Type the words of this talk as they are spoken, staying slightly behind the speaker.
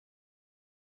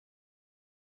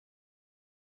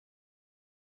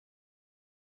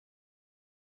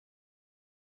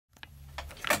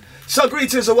So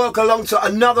greetings and welcome along to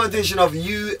another edition of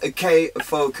UK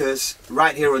Focus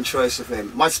right here on Choice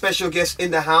FM. My special guest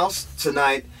in the house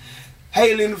tonight,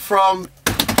 hailing from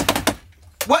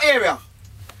what area?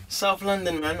 South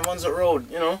London, man. The ones that road,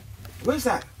 you know. Where's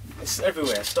that? It's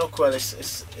everywhere. Stockwell.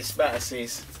 It's better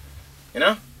seas, you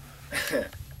know.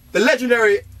 The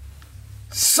legendary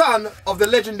son of the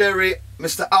legendary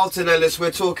Mr. Alton Ellis.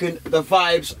 We're talking the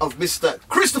vibes of Mr.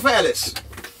 Christopher Ellis.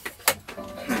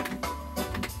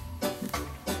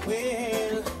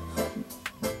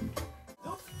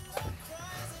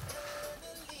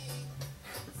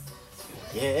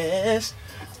 Yes,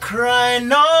 cry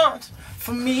not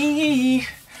for me,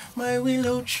 my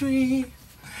willow tree,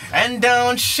 and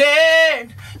don't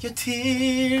shed your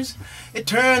tears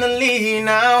eternally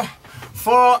now,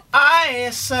 for I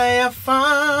have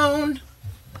found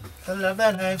the love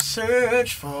that I've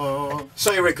searched for.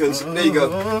 Sorry, Rickons. There you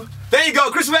go. There you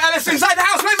go. Christopher Ellis inside the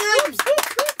house. Christopher,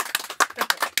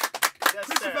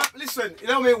 listen, you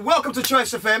know what I mean? Welcome to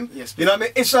Choice FM. Yes, you know what I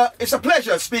mean? It's a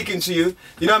pleasure speaking to you.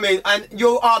 You know what I mean? And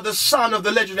you are the son of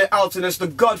the legendary Alton, as the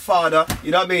godfather.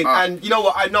 You know what I mean? And you know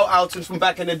what? I know Alton from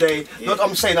back in the day. Yeah. Not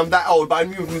I'm saying I'm that old, but I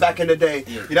knew him from back in the day.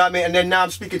 Yeah. You know what I mean? And then now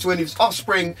I'm speaking to one of his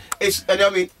offspring. You know what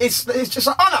I mean? It's just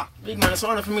an honor. Big man, it's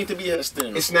an honor for me to be here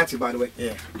still. It's Natty, by the way.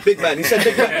 Yeah. Big man. He said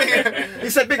big man. He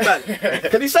said big man.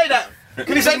 Can he say that?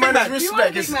 Can he say big man?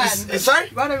 Respect. Big man. Sorry?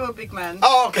 Rather a big man.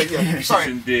 Oh, okay, yeah.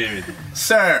 Sorry.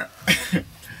 Sir.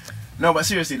 No, but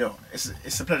seriously though,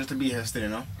 it's a pleasure to be here still, you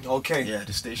know. Okay. Yeah,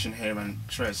 the station here and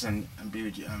Choice and be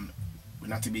with you. We're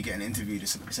not to be getting interviewed.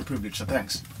 It's a privilege. So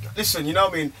thanks. Listen, you know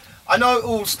what I mean? I know it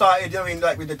all started, I mean,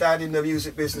 like with the dad in the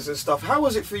music business and stuff. How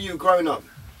was it for you growing up?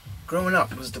 Growing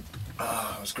up, it was it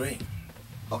was great. It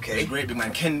Okay. was great, big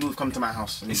man. Ken Booth come to my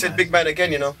house. He said big man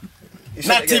again, you know. He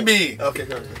said Natty it again. B. Okay,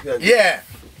 good. Yeah.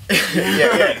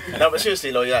 yeah. No, but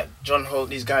seriously though, yeah, John Holt,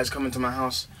 these guys coming to my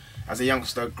house as a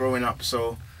youngster growing up,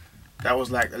 so that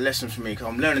was like a lesson for me, because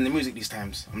I'm learning the music these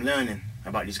times. I'm learning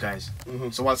about these guys.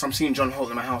 So whilst I'm seeing John Holt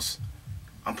in my house,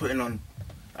 I'm putting on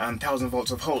 1,000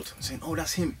 volts of Holt and saying, oh,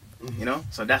 that's him, you know.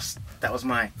 So that was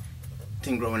my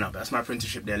thing growing up. That's my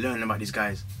apprenticeship there, learning about these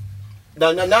guys.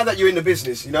 Now that you're in the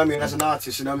business, you know what I mean, as an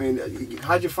artist, you know what I mean,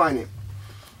 how'd you find it?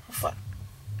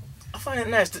 I find it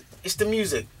nice. It's the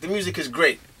music. The music is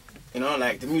great. You know,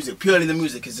 like the music, purely the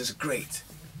music is just great.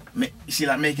 You see,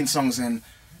 like making songs and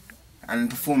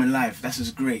performing live, that's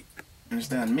just great.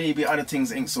 Understand? Maybe other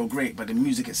things ain't so great, but the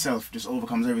music itself just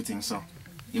overcomes everything, so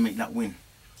you make that win.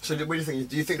 So what do you think?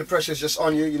 Do you think the pressure's just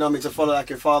on you, you know what I mean, to follow like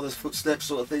your father's footsteps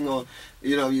sort of thing, or,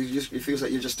 you know, it feels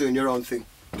like you're just doing your own thing?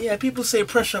 Yeah, people say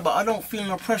pressure, but I don't feel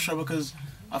no pressure because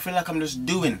I feel like I'm just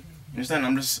doing. You understand?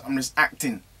 I'm just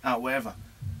acting out wherever.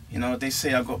 You know, they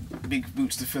say I got big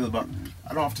boots to fill, but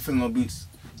I don't have to fill no boots.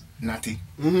 Natty.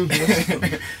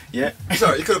 Yeah.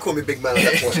 Sorry, you could have called me big man at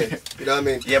that point. You know what I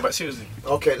mean? Yeah, but seriously.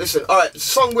 Okay, listen. All right,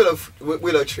 song Willow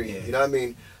Tree. You know what I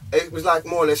mean? It was like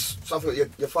more or less something that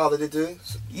your father did do.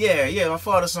 Yeah, my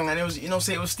father's song, and it was, you know,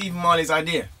 say it was Stephen Marley's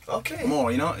idea. Okay.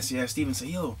 More, you know. So yeah, Stephen said,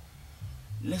 yo,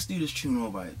 let's do this tune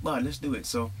over it. But let's do it.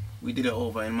 So we did it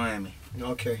over in Miami.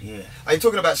 Okay. Yeah. Are you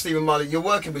talking about Stephen Marley? You're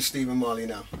working with Stephen Marley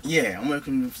now. Yeah, I'm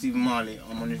working with Stephen Marley.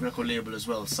 I'm on his record label as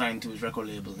well, signed to his record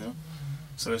label, you know.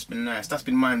 So it's been nice. That's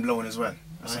been mind blowing as well.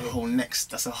 That's a whole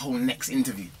next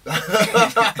interview.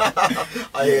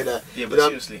 I hear that. Yeah, but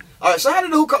seriously. All right. So how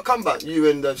did the hookup come back? You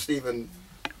and Stephen.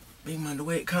 Big man, the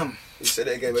way it come. You said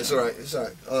it again, but it's alright. It's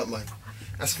alright. I don't mind.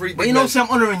 That's free. But you know, I'm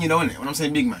honouring you, though, innit? When I'm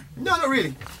saying big man. No, not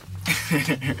really.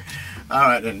 All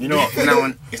right then. You know what? From now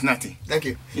on, it's Natty. Thank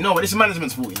you. You know what? This is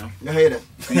management's fault, you know. I hear that.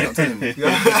 You're not telling me.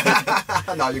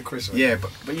 No, you're Chris. Right? Yeah,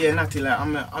 but yeah, Natty. Like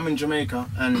I'm in Jamaica,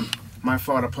 and my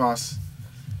father passed.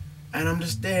 And I'm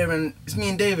just there, and it's me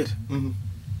and David,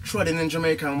 trotting in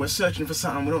Jamaica, and we're searching for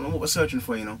something. We don't know what we're searching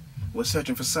for, you know. We're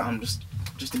searching for something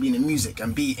just to be in the music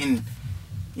and be in,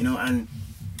 you know. And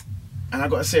I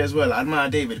gotta say as well, I admire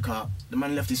David, because the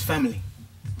man left his family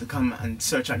to come and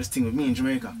search out this thing with me in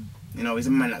Jamaica. You know, he's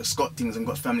a man that's got things and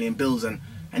got family and bills, and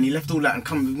he left all that and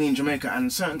come with me in Jamaica.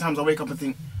 And certain times I wake up and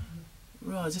think,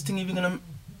 bro, is this thing even gonna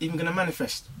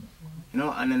manifest? You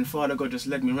know. And then Father God just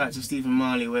led me right to Stephen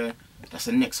Marley, where that's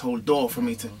the next whole door for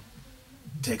me to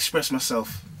express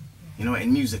myself, you know,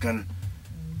 in music. And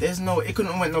it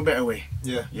couldn't have went no better way.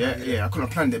 Yeah. I couldn't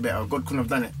have planned it better. God couldn't have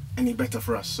done it any better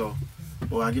for us. So,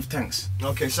 well, I give thanks.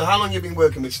 Okay, so how long have you been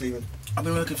working with Stephen? I've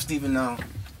been working with Stephen now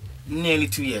nearly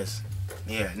 2 years.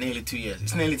 Yeah, nearly 2 years.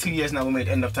 It's nearly 2 years now we made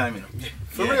End of Time, you know.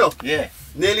 For real? Yeah.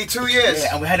 Nearly 2 years?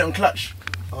 Yeah, and we had it on Clutch.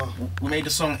 Oh. We made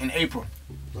the song in April.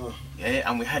 Oh. Yeah,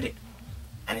 and we had it.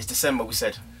 And it's December, we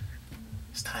said,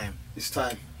 it's time. It's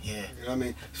time. Yeah. You know what I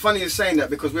mean? It's funny you're saying that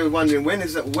because we were wondering when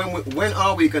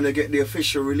are we going to get the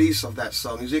official release of that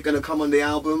song? Is it going to come on the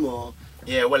album or?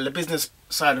 Yeah, well, the business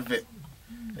side of it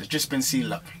has just been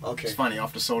sealed up. Okay. It's funny,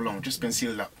 after so long, just been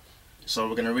sealed up. So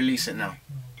we're going to release it now.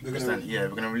 We're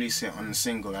going to release it on the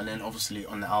single and then obviously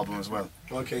on the album as well.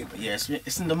 Okay. But yeah,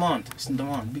 it's in demand. It's in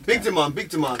demand. Big demand, big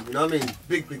demand. You know what I mean?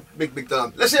 Big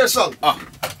demand. Let's hear a song. Ah.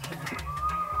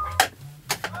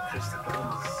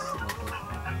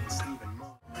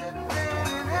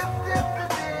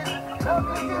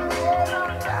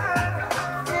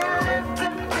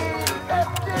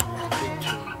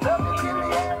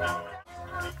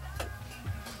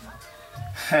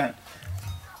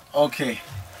 Okay.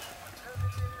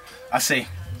 I say.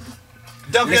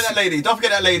 Don't forget that lady. Don't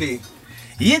forget that lady.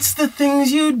 It's the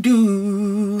things you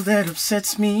do that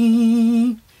upsets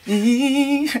me.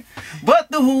 But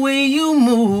the way you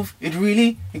move, it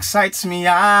really excites me.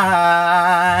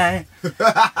 Natty!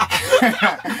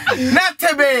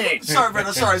 Sorry,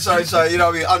 brother. Sorry. You know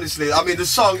what I mean? Honestly, I mean, the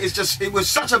song is just, it was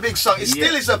such a big song. It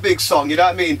still is a big song, you know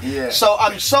what I mean? Yeah. So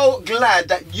I'm so glad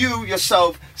that you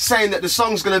yourself saying that the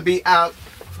song's going to be out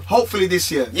hopefully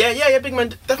this year. Yeah, big man.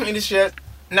 Definitely this year.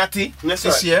 Natty.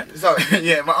 This year. Sorry.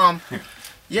 Yeah, but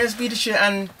yeah, it's be this year,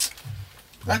 and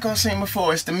like I was saying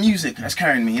before, it's the music that's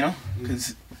carrying me, you know?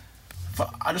 Because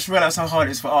I just realised how hard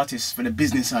it is for artists, for the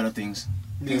business side of things.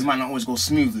 Things might not always go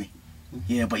smoothly.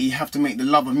 Yeah, but you have to make the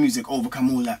love of music overcome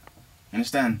all that. You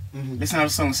understand? Listen how the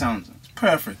song sounds. It's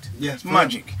perfect. Yeah, it's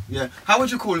magic. Yeah. How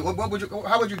would you call it?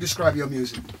 How would you describe your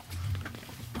music?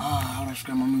 How do I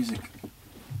describe my music?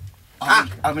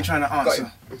 I've been trying to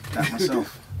answer that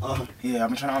myself. Yeah, I've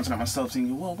been trying to answer that myself,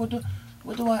 thinking, well, what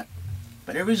do I?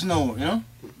 But there is no, you know,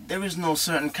 there is no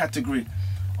certain category.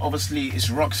 Obviously, it's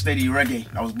rock steady reggae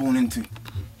I was born into. You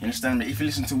understand? But if you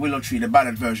listen to Willow Tree, the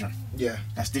ballad version, yeah,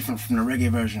 that's different from the reggae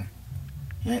version.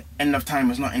 Yeah, End of Time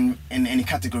is not in any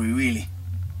category really.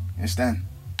 You understand?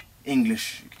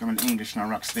 English, you come into English now,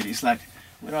 rock steady. It's like,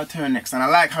 where do I turn next? And I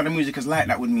like how the music is like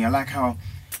that with me. I like how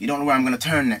you don't know where I'm gonna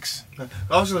turn next.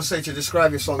 I was gonna say to describe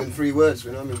your song in 3 words,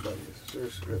 you know what I mean? But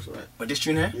it's alright. But this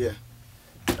tune here? Yeah.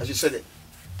 As you said it.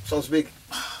 Sounds big.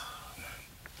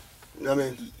 You know what I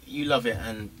mean? You love it,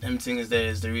 and them things there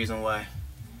is the reason why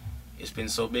it's been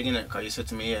so big, innit? Because you said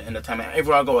to me, yeah, in the time,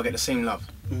 everywhere I go, I get the same love.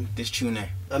 This tune there,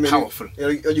 I mean, powerful.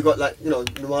 You got like, you know,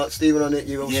 Mark Stephen on it.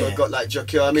 You also got like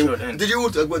Jackie. I mean, sure, did you all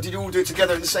do it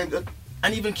together in the same?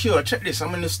 And even Cure. Check this.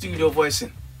 I'm in the studio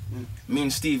voicing. Me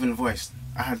and Stephen voiced.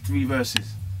 I had 3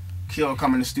 verses. Cure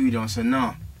come in the studio and said,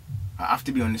 "No, I have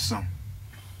to be on this song."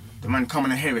 The man come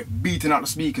and hear it, beating out the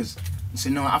speakers, and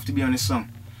said, "No, I have to be on this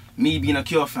song." Me being a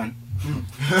Cure fan,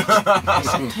 I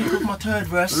said, "Take off my 3rd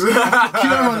verse. Cure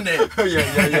on there."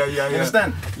 Yeah. You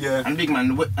understand? Yeah. And big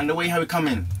man, and the way how he come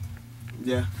in.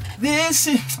 Yeah. This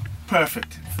is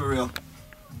perfect. For real.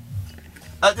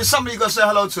 There's somebody you got to say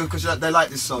hello to because they like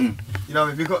this song. You know,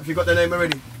 if you got their name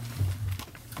already,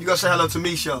 you got to say hello to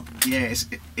Michelle. Yeah,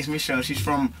 it's Michelle. She's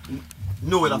from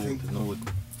Norwood, I think. Norwood.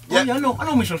 Yeah, I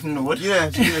know Michelle from Norwood.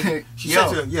 Yeah, she said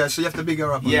to her, yeah, so you have to big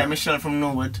her up. Yeah, Michelle from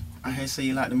Norwood. I hear say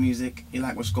you like the music, you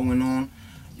like what's going on.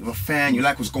 You're a fan, you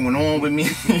like what's going on with me.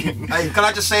 Hey, can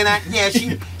I just say that? Yeah,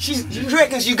 she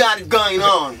reckons you got it going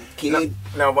on.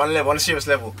 No, on a serious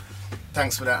level.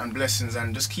 Thanks for that and blessings,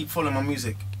 and just keep following my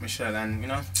music, Michelle, and you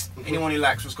know, anyone who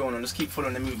likes what's going on, just keep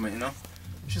following the movement, you know.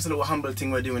 It's just a little humble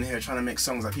thing we're doing here, trying to make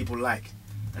songs that people like,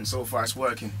 and so far it's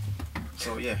working.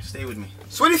 So yeah, stay with me.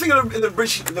 So what do you think of the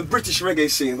British reggae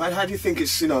scene? How do you think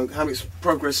it's, you know, how it's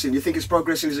progressing? You think it's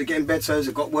progressing? Is it getting better? Has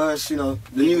it got worse? You know,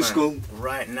 the new school.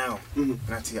 Right now,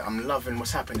 Natty, I'm loving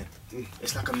what's happening.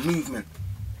 It's like a movement.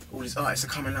 All these artists are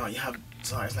coming out. You have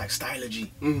artists like Stylogy.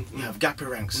 You have Gappy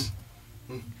Ranks.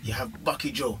 You have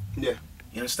Bucky Joe. Yeah.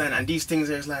 You understand? And these things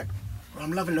is like, well,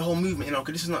 I'm loving the whole movement, you know,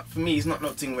 because this is not, for me, it's not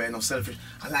nothing where, you know, selfish.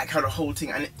 I like how the whole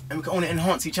thing, and we can only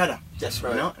enhance each other. That's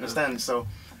right. You know, understand? So,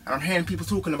 and I'm hearing people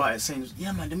talking about it, saying,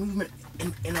 yeah, man, the movement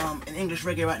in English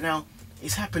reggae right now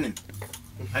is happening.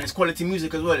 And it's quality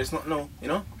music as well, it's not you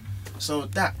know? So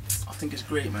that, I think it's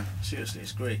great, man. Seriously,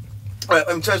 it's great.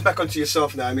 Alright, turns back onto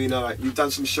yourself now. I mean, alright, you've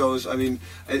done some shows. I mean,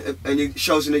 any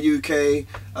shows in the UK?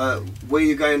 Where are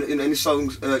you going in any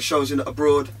shows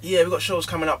abroad? Yeah, we've got shows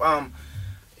coming up.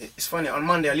 It's funny, on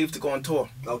Monday I leave to go on tour.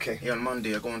 Okay. Yeah, on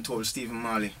Monday I go on tour with Stephen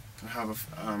Marley. I have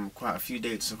quite a few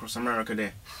dates across America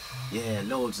there. Yeah,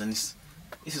 loads, and this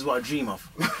is what I dream of.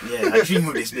 Yeah, I dream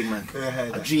of this, big man.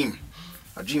 I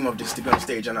dream of this, to be on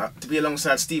stage, and to be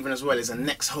alongside Stephen as well is a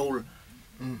next whole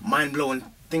mind-blowing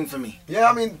thing for me.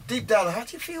 Yeah, I mean, deep down, how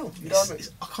do you feel? You know what I mean?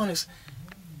 I can't.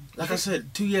 Like I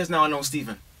said, 2 years now I know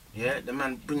Stephen. Yeah, the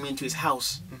man bring me into his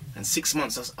house, and 6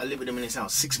 months I lived with him in his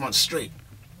house, 6 months straight,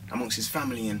 amongst his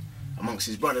family and amongst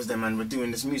his brothers. Them man, we're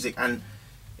doing this music, and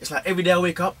it's like every day I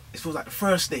wake up, it feels like the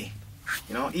first day.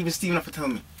 You know, even Stephen have to tell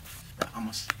me that I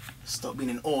must stop being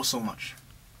in awe so much.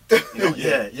 You know,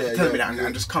 tell me that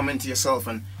and just come into yourself,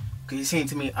 and because he's saying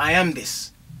to me, I am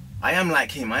this, I am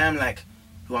like him, I am like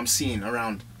who I'm seeing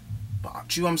around. But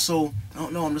actually, I'm so, I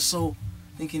don't know, I'm just so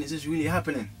thinking, is this really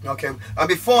happening? Okay, and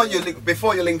before you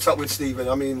linked up with Stephen,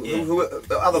 I mean, who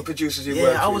the other producers you worked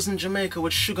with? Yeah, I was in Jamaica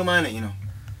with Sugar Minor, you know.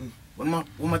 When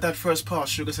my dad first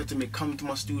passed, Sugar said to me, come to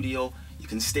my studio, you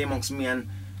can stay amongst me, and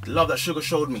the love that Sugar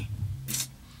showed me.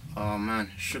 Oh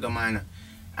man, Sugar Minor.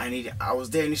 I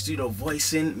was there in the studio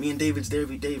voicing, me and David's there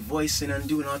every day voicing and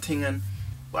doing our thing, and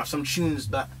we have some tunes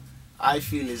that I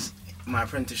feel is my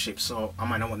apprenticeship, so I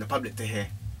might not want the public to hear.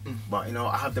 But you know,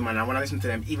 I have them, and when I listen to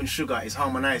them, even Sugar is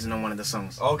harmonizing on one of the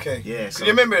songs. Okay. Yeah. Can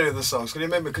you remember any of the songs? Can you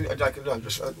remember?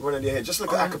 Just run in your head. Just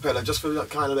look at acapella, just for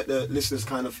kind of let the listeners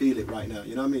kind of feel it right now.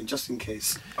 You know what I mean? Just in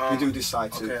case we do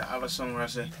decide to. Okay, I have a song where I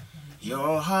say,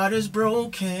 your heart is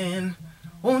broken,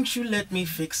 won't you let me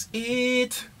fix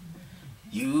it?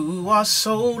 You are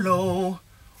so low,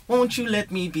 won't you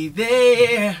let me be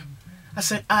there? I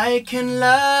said I can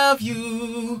love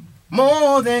you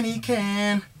more than he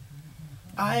can.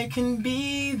 I can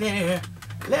be there.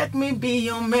 Let me be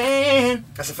your man.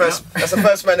 That's the first. That's the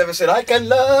first man ever said, "I can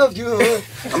love you."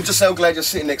 I'm just so glad you're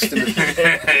sitting next to me.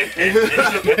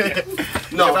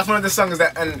 No, yeah, that's one of the songs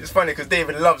that, and it's funny because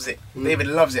David loves it. David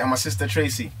loves it, and my sister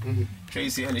Tracy,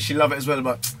 Tracy, and she loves it as well.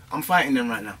 But I'm fighting them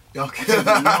right now. Okay.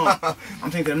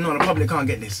 I'm thinking, no, the public can't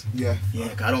get this. Yeah. Yeah,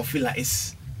 because I don't feel like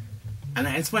it's, and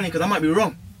it's funny because I might be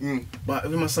wrong, but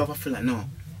with myself, I feel like no,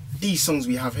 these songs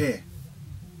we have here.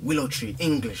 Willow Tree,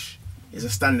 English, is a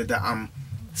standard that I'm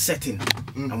setting.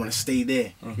 I want to stay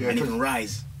there and even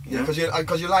rise. Yeah, because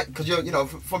you're you know,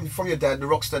 from your dad, the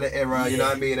rockstar era, you know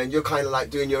what I mean, and you're kind of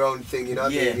like doing your own thing, you know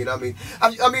what I mean, you know what I mean.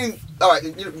 I mean, all right,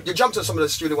 you jumped on some of the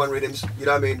Studio One rhythms, you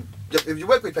know what I mean. You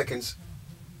work with Peckins.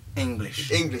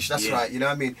 English, that's right, you know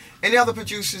what I mean. Any other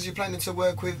producers you're planning to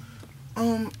work with?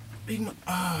 You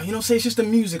know, say it's just the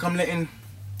music. I'm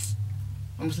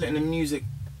just letting the music.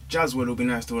 Jazzwood will be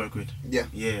nice to work with. Yeah.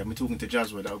 Yeah, I'm talking to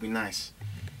Jazzwood, that would be nice.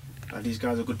 These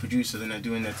guys are good producers and they're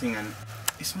doing their thing, and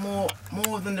it's more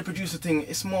than the producer thing,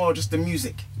 it's more just the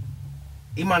music.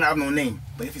 He might not have no name,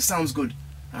 but if it sounds good,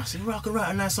 I say, I could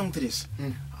write a nice song to this.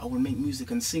 I will make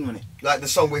music and sing on it. Like the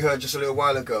song we heard just a little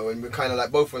while ago, and we're kind of like,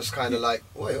 both of us kind of like,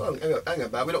 wait, hang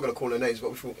about, we're not going to call the names,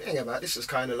 but we thought, hang about, this is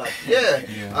kind of like,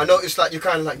 I know it's like, you're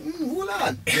kind of like, hold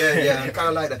on. Yeah, I kind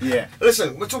of like that. Yeah.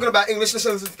 Listen, we're talking about English,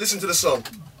 listen to the song.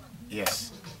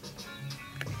 Yes.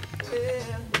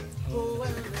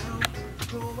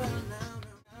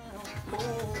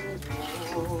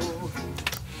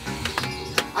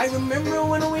 I remember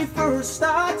when we first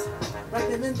started, right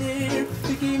then and there,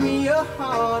 you gave me your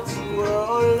heart, you were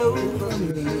all over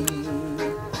me.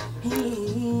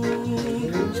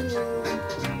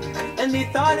 And they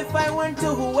thought if I went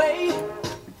away,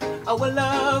 our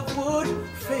love would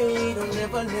fade.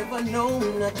 I'll never know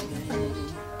nothing.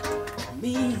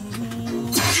 Me.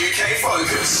 UK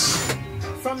Focus.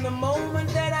 From the moment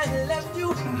that I left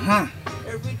you,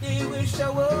 every day wish I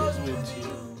was with you.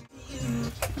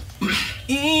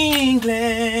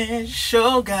 English,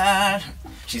 oh God,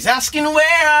 she's asking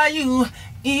where are you?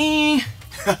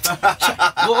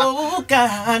 Oh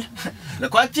God,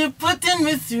 look what you're putting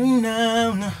me through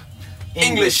now.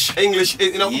 English,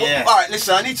 you know. Yeah. All right,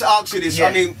 listen, I need to ask you this.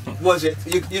 I mean, was it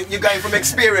you going from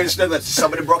experience? That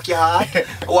somebody broke your heart?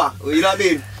 What? You know what I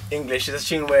mean? English is a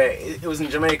tune where it was in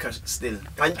Jamaica still.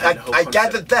 I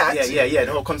gathered that. Yeah,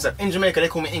 the whole concept. In Jamaica, they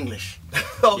call me English.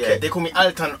 Okay. Yeah, they call me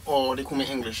Alton, or they call me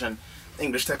English, and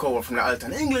English take over from the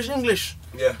Alton. English.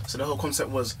 Yeah. So the whole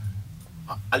concept was,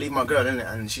 I leave my girl in it,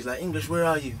 and she's like, English, where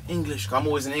are you? English. 'Cause I'm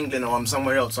always in England or I'm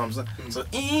somewhere else. So so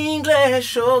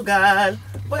English, oh God,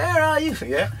 where are you?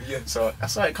 Yeah. So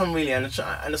that's how it come really, and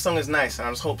the song is nice, and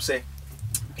I just hope say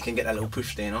you can get that little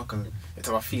push there, you know, because it's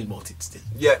how I feel about it still.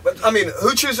 Yeah, but I mean,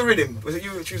 who chose the rhythm? Was it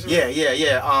you who chose the rhythm?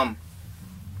 Yeah.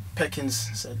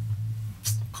 Peckins said,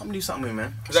 come do something with me,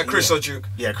 man. Was that Chris or Duke?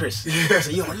 Yeah, Chris. I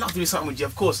said, yo, I'd love to do something with you,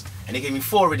 of course. And they gave me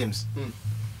 4 rhythms.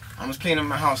 I was playing in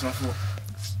my house and I thought,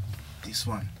 this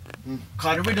one.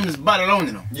 Cause the rhythm is bad alone,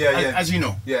 you know. Yeah. As you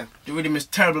know. Yeah. The rhythm is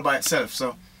terrible by itself.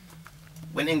 So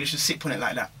when English is sick on it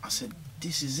like that, I said,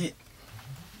 this is it.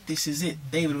 this is it.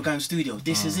 David, we're going to studio.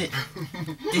 This is it.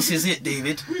 This is it,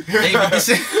 David. David, this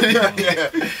is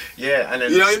yeah, and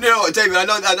then... You know what, David, I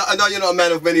know you're not a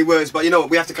man of many words, but you know what,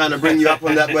 we have to kind of bring you up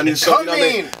on that when it's so, you know what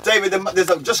I mean? David,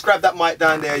 just grab that mic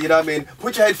down there, you know what I mean?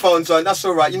 Put your headphones on, that's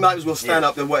alright, you might as well stand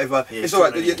up and whatever. Yeah, it's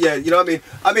alright, yeah, you know what I mean?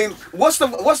 I mean, what's the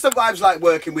vibes like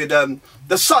working with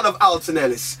the son of Alton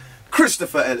Ellis,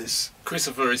 Christopher Ellis?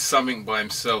 Christopher is something by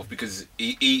himself because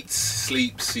he eats,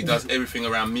 sleeps, he does everything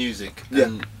around music.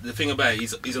 And the thing about it,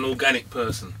 he's an organic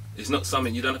person. It's not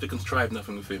something, you don't have to contrive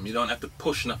nothing with him. You don't have to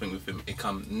push nothing with him. It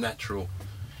comes natural.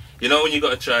 You know when you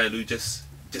got a child who just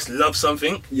loves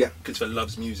something? Yeah. Christopher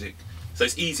loves music. So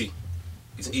it's easy.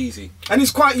 It's easy. And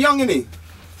he's quite young, isn't he?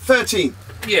 13.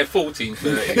 Yeah, 14,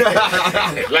 13.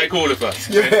 Like all of us.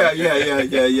 Yeah.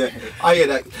 I hear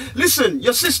that. Listen,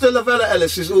 your sister Lavella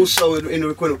Ellis is also in the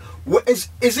recording. Is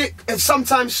it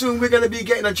sometime soon we're going to be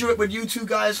getting a duet with you two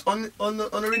guys on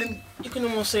the rhythm? You can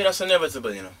almost say that's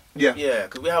inevitable, you know. Yeah. Yeah,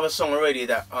 because we have a song already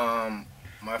that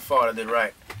my father did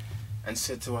write and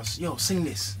said to us, yo, sing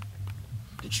this.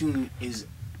 The tune's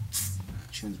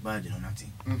bad, you know, Natty.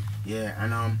 Yeah,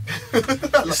 and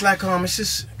it's like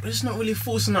it's not really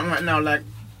forcing nothing right now. Like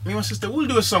me and my sister, we'll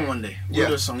do a song one day. We'll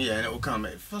do a song, and it will come.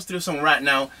 But for us to do a song right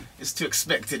now, it's too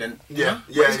expected, and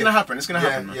it's gonna happen. It's gonna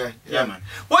happen, man. Yeah, man.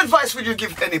 What advice would you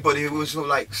give anybody who was sort of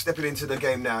like stepping into the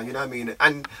game now? You know what I mean?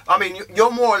 And I mean,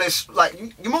 you're more or less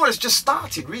just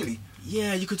started, really.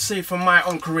 Yeah, you could say from my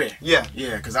own career. Yeah.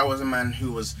 Yeah, because I was a man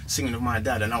who was singing with my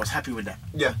dad, and I was happy with that.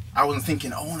 Yeah. I wasn't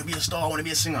thinking, I want to be a star, I want to be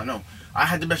a singer. No, I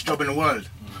had the best job in the world.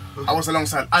 I was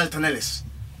alongside Alton Ellis,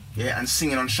 and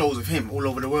singing on shows with him all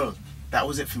over the world. That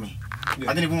was it for me. I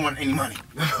didn't even want any money.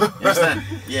 You understand?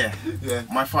 Yeah.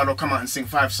 My father will come out and sing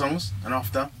 5 songs, and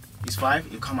after he's 5,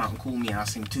 he'll come out and call me, and I'll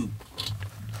sing 2. And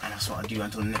that's what I do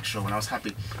until the next show, and I was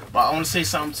happy. But I want to say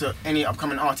something to any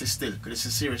upcoming artist still, because it's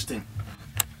a serious thing.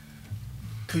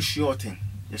 Push your thing,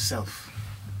 yourself.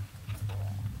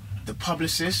 The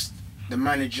publicist, the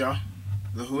manager,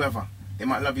 the whoever, they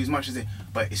might love you as much as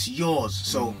but it's yours,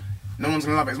 so no one's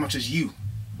gonna love it as much as you.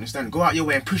 Understand? Go out your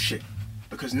way and push it,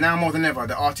 because now more than ever,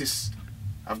 the artists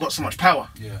have got so much power.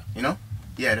 Yeah. You know?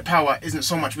 Yeah, the power isn't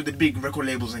so much with the big record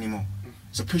labels anymore.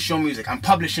 So push your music and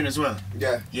publishing as well.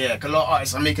 Yeah. Yeah, because a lot of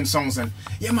artists are making songs and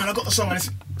yeah, man, I got the song and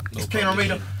it's playing on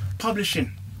radio.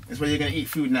 Publishing is where you're gonna eat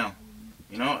food now.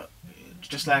 You know?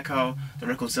 Just like how the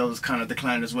record sales kind of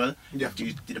declined as well. Yeah.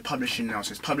 You do the publishing now,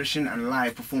 so it's publishing and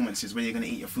live performances where you're gonna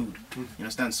eat your food. You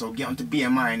understand? So get onto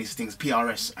BMI and these things,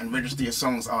 PRS, and register your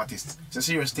songs, artists. It's a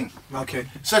serious thing. Okay.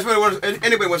 So if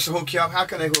anybody wants to hook you up, how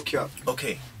can they hook you up?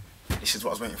 Okay. This is what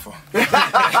I was waiting for.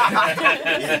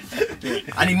 Yeah.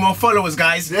 I need more followers,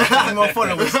 guys. I need more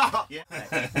followers. Yeah.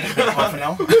 Half an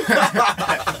hour.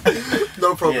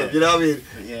 No problem. Yeah. You know what I mean?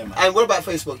 Yeah, man. And what about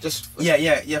Facebook? Yeah.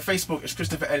 Facebook is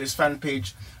Christopher Ellis fan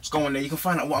page. Just go on there. You can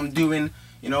find out what I'm doing.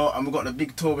 You know, and we've got the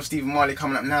big tour with Stephen Marley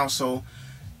coming up now, so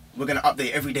we're gonna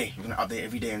update every day. We're gonna update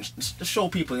every day and just show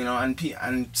people, you know,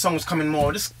 and songs coming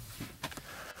more. Just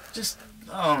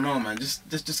I don't know, man. Just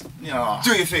you know.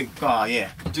 Do your thing. Oh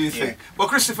yeah. Do your thing. Well,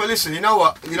 Christopher, listen. You know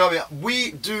what?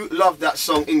 We do love that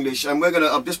song English, and we're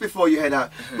gonna just before you head out,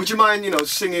 would you mind,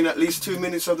 singing at least 2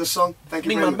 minutes of the song? Thank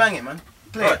you very much. Bang it, man.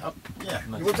 Play it. Yeah.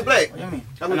 You want to play it? What do you mean?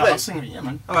 I'm gonna play. I'll sing it. Yeah,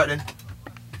 man. All right then.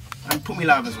 And put me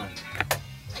live as well.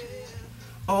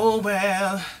 Oh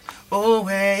well.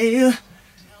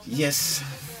 Yes.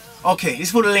 Okay,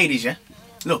 it's for the ladies, yeah.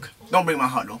 Look, don't break my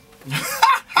heart though.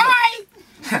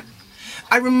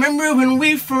 I remember when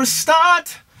we first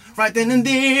start, right then and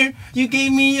there, you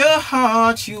gave me your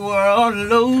heart, you were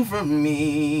all over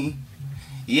me.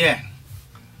 Yeah,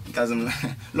 because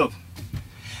look.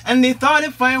 And they thought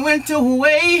if I went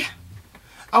away,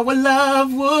 our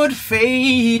love would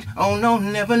fade. Oh no,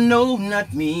 never, no,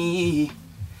 not me.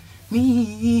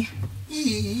 Me.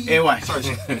 Hey, why?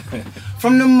 Sorry.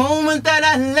 From the moment that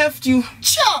I left you,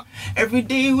 every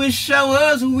day wish I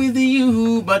was with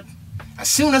you, but as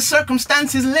soon as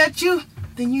circumstances let you,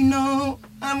 then you know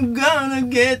I'm gonna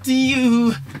get to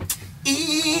you.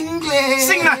 English.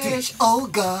 Sing Natty. Oh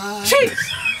God.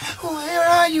 Cheers. Where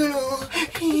are you now?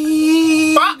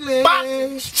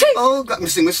 English. Oh God. Let me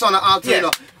sing this song out there.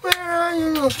 Where are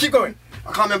you now? Keep going.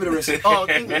 I can't remember the rest.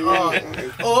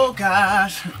 Oh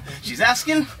gosh. She's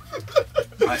asking.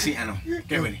 I see Anna.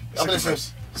 Get ready. Second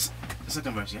verse.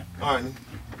 Second verse, yeah? Alright.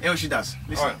 Hear what she does.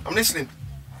 Listen. Alright, I'm listening.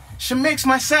 She makes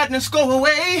my sadness go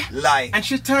away. Lie. And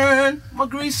she turn my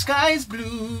grey skies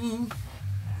blue.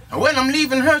 And when I'm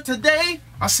leaving her today,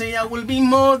 I say I will be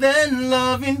more than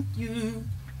loving you.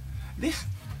 This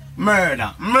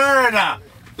murder.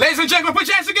 Ladies and gentlemen, put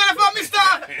your hands together for Mr.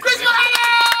 Christopher Ellis!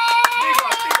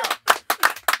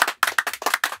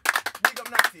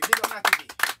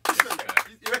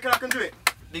 can do it.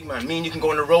 Big man, me and you can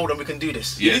go on the road and we can do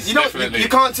this. Yes, You know, definitely. you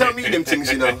can't tell me them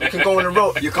things, you know. We can go on the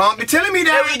road. You can't be telling me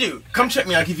Yeah, that. we do. Come check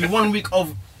me. I'll give you 1 week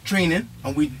of training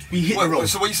and we hit the road.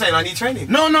 So what you saying? I need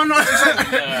training? No.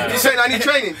 You saying I need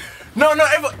training? No,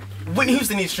 Whitney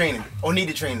Houston needs training or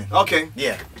needed training. Okay.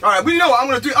 Yeah. All right. Well, you know what I'm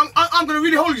gonna do? I'm gonna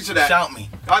really hold you to that. Shout me.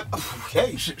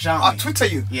 Okay. Shout I'll me. Twitter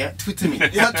you. Yeah, Twitter me.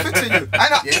 Yeah, I'll Twitter you.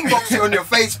 And I'll inbox you on your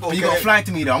Facebook. But you gotta fly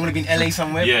to me though. I'm gonna be in LA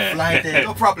somewhere. Yeah. Fly there.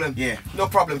 No problem. Yeah. No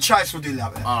problem. Chice will do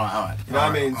that. Man. Alright. You know what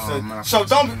I mean? Oh, man, So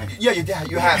don't. man. Yeah,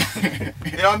 you have.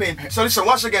 You know what I mean? So listen,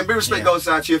 once again, big respect goes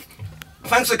out to you.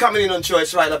 Thanks for coming in on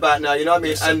Choice right about now, you know what I mean?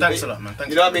 Yes, and thanks a lot, man.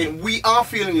 Thanks you know what I mean? We are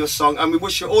feeling your song and we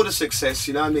wish you all the success,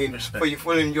 you know what I mean? Respect. For you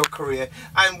following your career.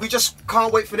 And we just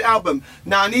can't wait for the album.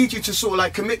 Now I need you to sort of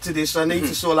like commit to this. I need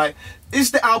to sort of like,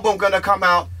 is the album gonna come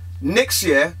out next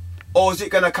year or is it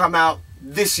gonna come out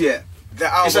this year?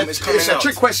 The album is coming out. It's a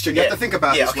trick question, you have to think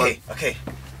about this one. Okay.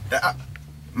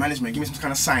 Management, give me some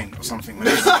kind of sign or something.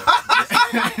 No,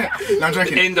 I'm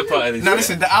joking. In the part of this. Now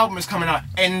listen, the album is coming out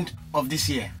end of this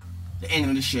year. The end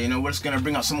of this year, you know, we're just gonna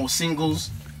bring out some more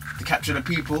singles to capture the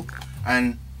people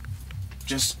and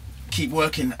just keep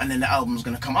working, and then the album's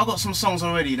gonna come. I've got some songs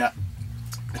already that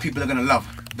the people are gonna love.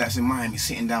 That's in Miami,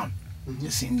 sitting down.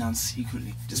 Just sitting down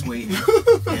secretly, just waiting.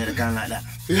 Yeah, they're going like that.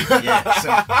 Yeah,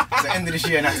 so it's the end of this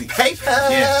year, Natty.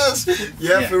 Papers!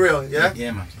 Yeah, for real, yeah?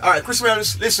 Yeah, man. Alright, Christopher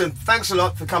Ellis, listen, thanks a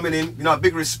lot for coming in. You know,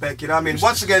 big respect, you know what I mean?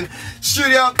 Once again,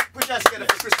 studio, put your hands together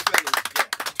for Christopher Ellis.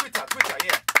 Twitter,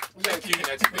 yeah. Thank you,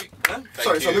 Natty. Huh? Thank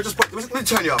Sorry, you. so let me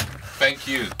turn you up. Thank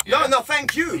you. No,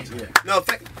 thank you. Yeah. No,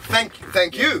 thank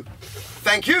you.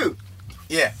 Thank you.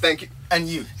 Yeah. Thank you. And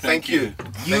you. Thank you.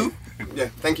 You. Yeah,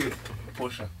 thank you.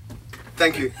 Portia.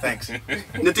 Thank you. Thanks.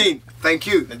 Nadine, thank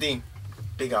you. Nadine.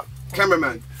 Big up.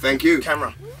 Cameraman, thank you.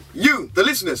 Camera. You, the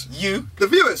listeners. You. The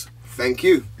viewers, thank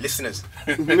you. Listeners.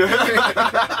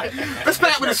 Let's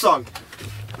play out with a song.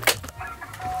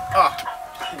 Ah.